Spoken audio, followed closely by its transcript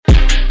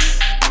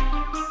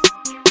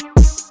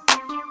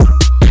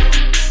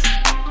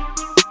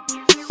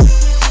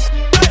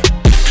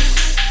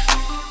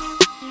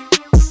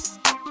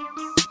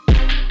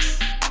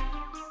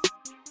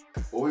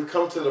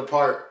to the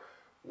part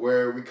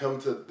where we come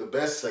to the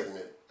best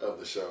segment of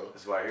the show.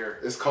 That's why I'm here.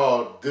 It's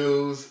called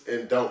Do's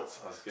and Don'ts.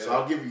 So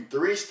I'll give you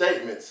 3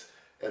 statements,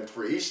 and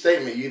for each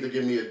statement, you either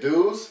give me a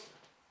do's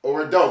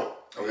or a don't.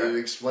 Okay. And you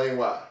explain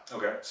why.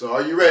 Okay. So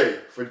are you ready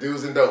for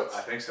do's and don'ts?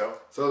 I think so.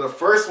 So the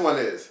first one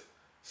is,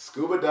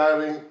 scuba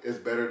diving is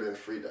better than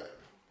free diving.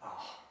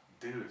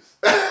 Dudes.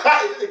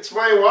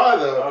 Explain why,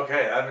 though.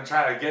 Okay, I've been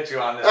trying to get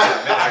you on this for a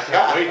minute. I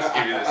can't wait to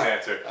give you this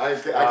answer. I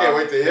can't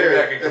wait to hear it.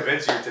 Maybe I can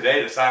convince you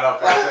today to sign up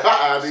for it.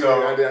 I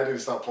need to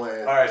stop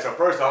playing. All right, so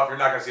first off, you're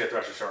not going to see a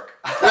thresher shark.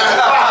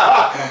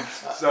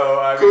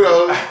 So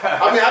kudos.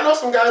 I mean, I know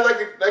some guys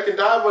that can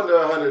dive under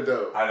 100,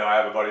 though. I know, I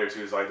have a buddy or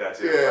two who's like that,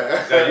 too.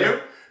 Yeah. Is that you?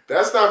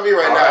 That's not me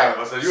right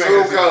now. Well, so you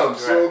soon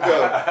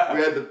come.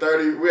 We had the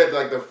 30, we had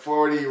like the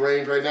 40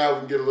 range right now. We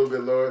can get a little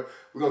bit lower.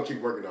 We're going to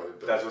keep working on it,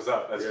 though. That's what's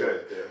up. That's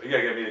good. Yeah. You got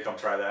to get me to come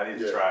try that. I need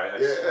to try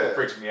it. It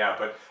freaks me out.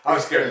 But I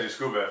was scared to do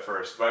scuba at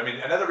first. But I mean,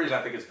 another reason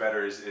I think it's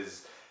better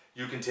is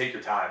you can take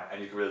your time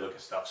and you can really look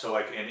at stuff. So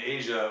like in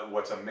Asia,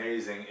 what's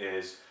amazing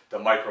is the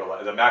macro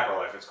life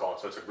it's called.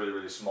 So it's like really,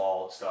 really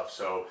small stuff.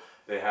 So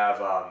they have,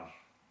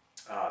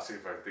 see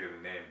if I can think of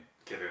the name.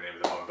 Can't think of the name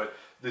at the moment. But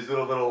these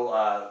little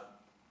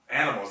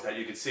animals that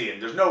you can see,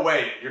 and there's no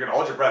way you're gonna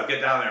hold your breath, get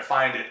down there,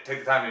 find it, take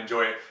the time to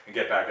enjoy it, and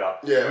get back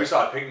up. Yeah. And we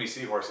saw a pygmy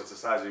seahorse that's the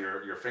size of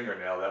your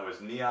fingernail that was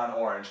neon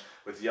orange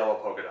with yellow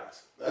polka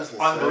dots. That's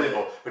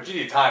unbelievable. But you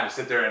need time to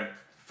sit there and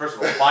first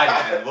of all find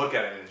it and look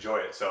at it and enjoy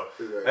it. So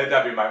I think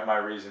that'd be my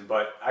reason.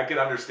 But I can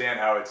understand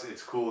how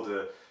it's cool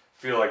to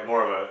feel like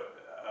more of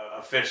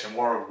a fish and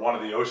more of one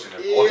of the ocean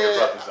and holding your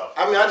breath and stuff.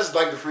 I mean, I just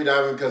like the free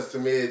diving because to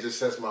me it just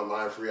sets my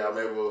mind free. I'm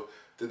able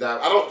to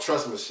dive. I don't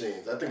trust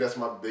machines. I think that's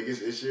my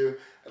biggest issue.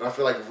 And I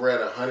feel like if we're at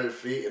 100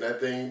 feet and that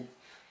thing,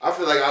 I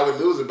feel like I would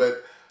lose it.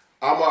 But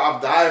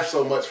I've dived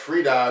so much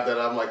free dive that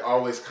I'm like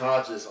always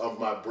conscious of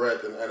my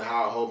breath and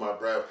how I hold my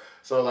breath.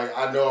 So like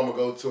I know I'm gonna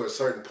go to a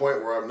certain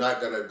point where I'm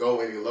not gonna go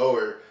any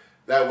lower.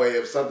 That way,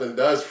 if something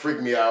does freak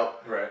me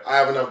out, I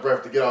have enough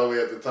breath to get all the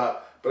way at the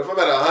top. But if I'm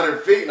at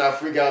 100 feet and I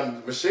freak out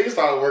and the machine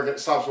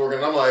stops working,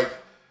 and I'm like,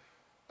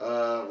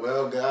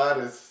 well,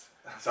 God, it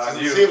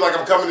seems like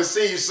I'm coming to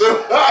see you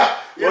soon.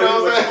 You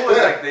know what I'm saying? Cool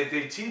is like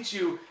they teach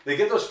you, they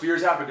get those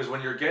fears out because when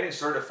you're getting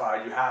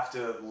certified, you have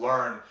to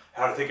learn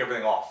how to take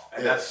everything off.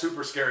 And that's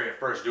super scary at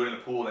first, do it in the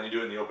pool and then you do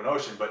it in the open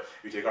ocean. But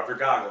you take off your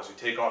goggles, you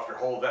take off your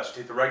whole vest,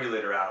 you take the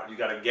regulator out, you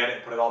got to get it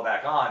and put it all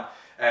back on.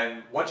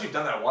 And once you've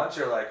done that once,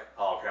 you're like,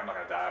 oh, okay, I'm not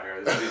going to die out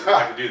here. This is easy.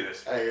 I can do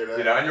this. I hear that.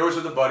 You know, and you're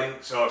always with a buddy.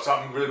 So if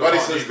something really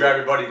goes on, you grab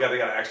your buddy, you got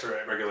an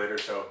extra regulator.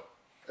 So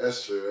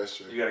That's true.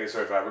 You got to get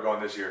certified. We're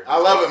going this year. I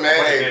love it,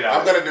 man. Hey,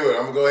 I'm going to do it.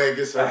 I'm going to go ahead and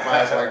get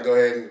certified so I can go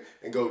ahead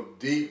and go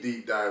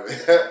deep diving.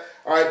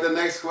 All right, the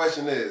next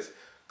question is,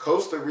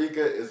 Costa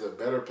Rica is a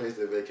better place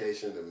to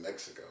vacation than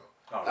Mexico.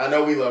 Oh, I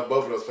know we love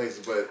both of those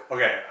places, but...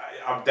 Okay,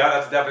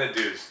 that's a definite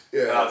Douz.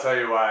 Yeah. And I'll tell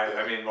you why.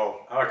 I mean,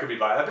 well, I could be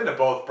biased. I've been to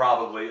both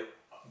probably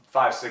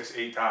 5, 6,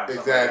 8 times.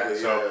 Exactly,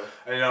 like that.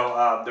 So, you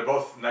know, they're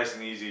both nice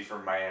and easy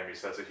from Miami,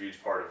 so that's a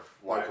huge part of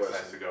why it's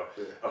nice to go.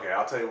 Yeah. Okay,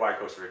 I'll tell you why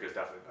Costa Rica is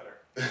definitely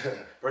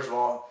better. First of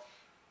all,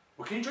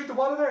 can you drink the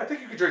water there? I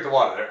think you can drink the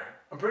water there.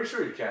 I'm pretty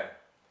sure you can.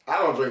 I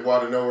don't drink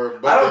water nowhere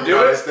but I don't the do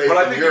United it, States but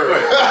I and think Europe.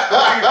 you could.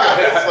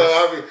 So,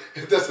 I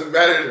mean, it doesn't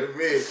matter to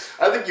me.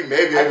 I think you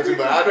may be able to,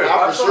 but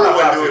I for sure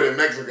wouldn't do it in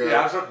Mexico.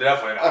 Yeah,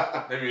 definitely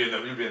not. Maybe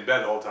you'd be in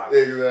bed the whole time.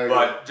 Exactly.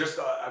 But just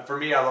for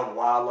me, I love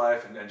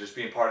wildlife and just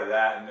being part of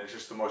that, and it's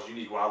just the most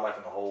unique wildlife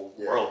in the whole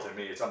world to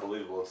me. It's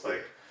unbelievable. It's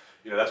like,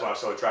 you know, that's why I was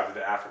so attracted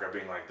to Africa,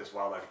 being like this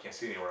wildlife you can't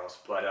see anywhere else.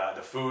 But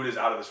the food is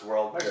out of this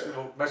world.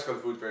 Mexico, the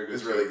food's very good.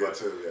 It's really good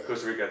too. Yeah.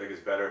 Costa Rica, I think,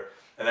 is better.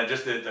 And then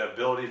just the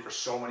ability for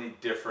so many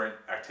different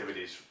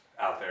activities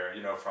out there,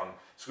 you know, from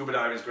scuba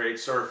diving is great,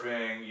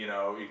 surfing, you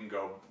know, you can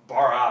go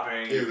bar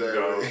hopping, you can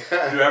go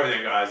do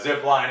everything,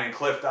 zip lining,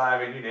 cliff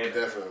diving, you name it.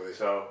 Definitely.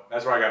 So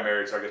that's where I got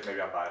married, so I guess maybe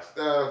I'm biased.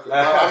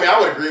 I mean, I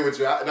would agree with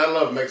you. I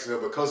love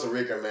Mexico, but Costa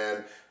Rica,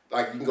 man,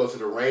 like you can go to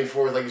the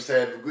rainforest, like you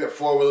said, we have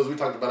four-wheelers, we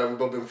talked about it, we've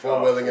both been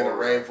four-wheeling in the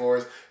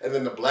rainforest, and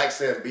then the black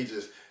sand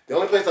beaches. The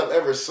only place I've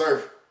ever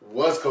surfed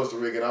was Costa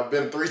Rica, and I've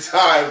been 3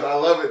 times. I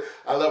love it.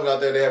 I love it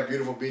out there. They have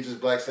beautiful beaches,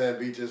 black sand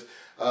beaches.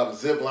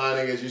 Zip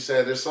lining, as you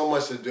said, there's so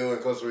much to do in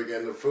Costa Rica,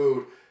 and the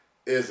food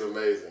is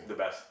amazing. The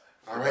best.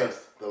 All right,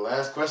 the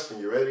last question.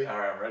 You ready? All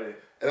right, I'm ready.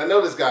 And I know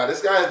this guy.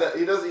 This guy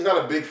he's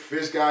not a big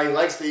fish guy. He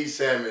likes to eat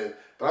salmon,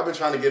 but I've been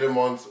trying to get him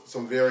on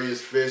some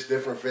various fish,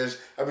 different fish.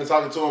 I've been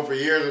talking to him for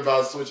years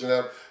about switching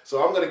up.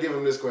 So I'm gonna give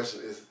him this question: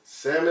 Is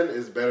salmon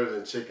better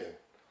than chicken?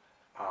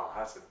 Oh,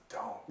 that's a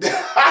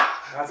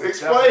don't.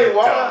 Explain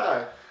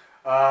why.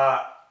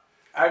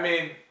 I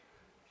mean,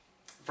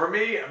 for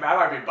me, I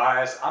might be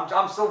biased.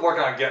 I'm still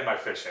working on getting my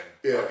fish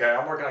in. Yeah. Okay,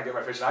 I'm working on getting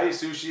my fish in. I eat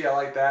sushi. I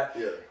like that.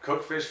 Yeah.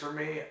 Cooked fish for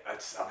me,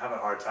 I'm having a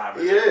hard time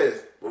with it. It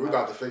is. Well, we're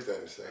about to fix that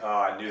in a second. Oh,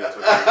 I knew that's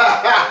what you were going to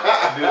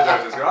I knew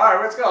that was going. All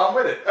right, let's go. I'm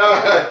with it.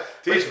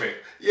 Teach me.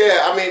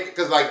 Yeah, I mean,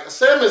 because like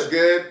salmon's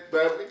good,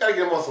 but we gotta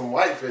get them on some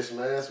whitefish,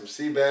 man. Some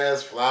sea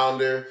bass,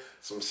 flounder,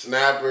 some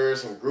snapper,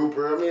 some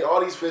grouper. I mean,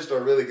 all these fish are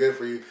really good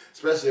for you,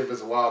 especially if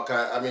it's a wild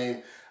caught. I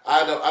mean,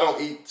 I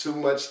don't eat too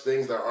much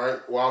things that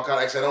aren't wild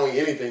caught. Actually, I don't eat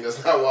anything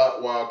that's not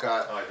wild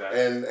caught. I like that.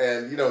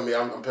 And you know me,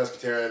 I'm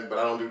pescatarian, but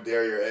I don't do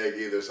dairy or egg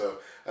either. So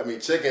I mean,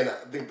 chicken.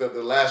 I think the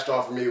last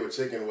straw for me with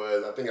chicken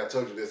was, I think I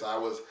told you this. I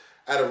was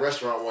at a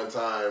restaurant one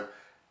time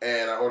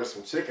and I ordered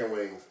some chicken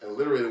wings, and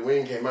literally the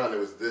wing came out and it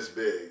was this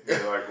big.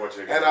 You're like, what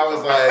chicken? And I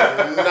was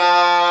like,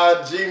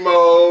 nah,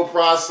 GMO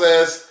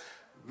processed.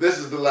 This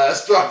is the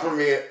last straw for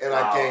me, and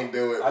I can't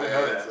do it. I didn't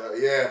know that. So,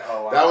 yeah,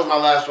 wow. That was my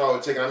last straw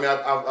with chicken. I mean,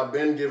 I've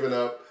been giving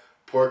up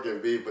pork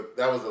and beef, but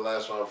that was the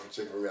last straw for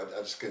chicken for me. I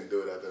just couldn't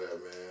do it after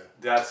that, man.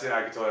 That's it.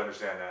 I can totally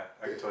understand that.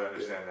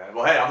 That.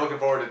 Well, hey, I'm looking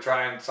forward to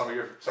trying some of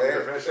your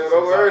fish. Yeah,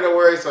 don't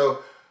worry.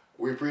 So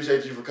we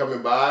appreciate you for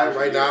coming by.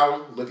 Right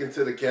now, look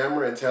into the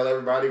camera and tell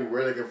everybody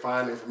where they can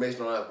find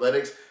information on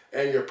athletics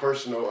and your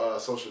personal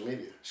social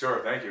media. Sure,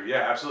 thank you.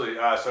 Yeah, absolutely.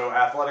 So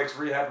Athletics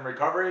Rehab and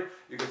Recovery.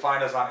 You can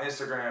find us on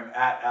Instagram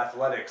at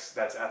Athletics.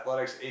 That's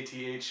Athletics,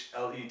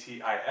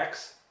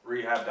 ATHLETIX,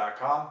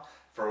 rehab.com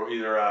for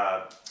either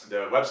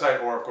the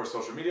website or, of course,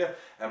 social media.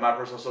 And my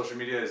personal social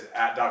media is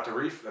at Dr.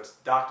 Reef. That's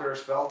Doctor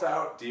spelled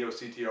out,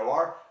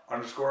 DOCTOR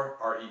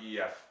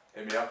 _REEF.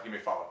 Hit me up, give me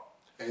a follow.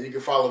 And you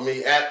can follow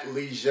me at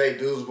Leger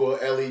Douzable,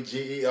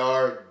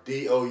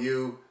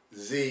 LEGERDOUZABLE,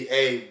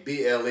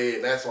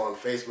 and that's on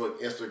Facebook,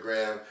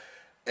 Instagram,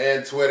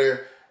 and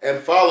Twitter. And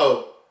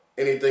follow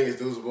Anything is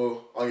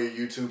Douzable on your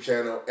YouTube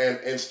channel and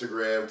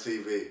Instagram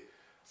TV.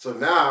 So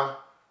now,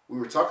 we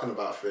were talking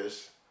about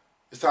fish.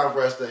 It's time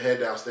for us to head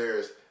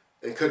downstairs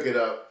and cook it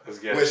up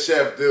with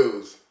Chef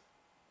Douz.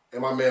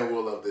 And my man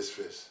will love this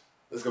fish.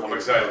 Let's go. I'm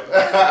excited.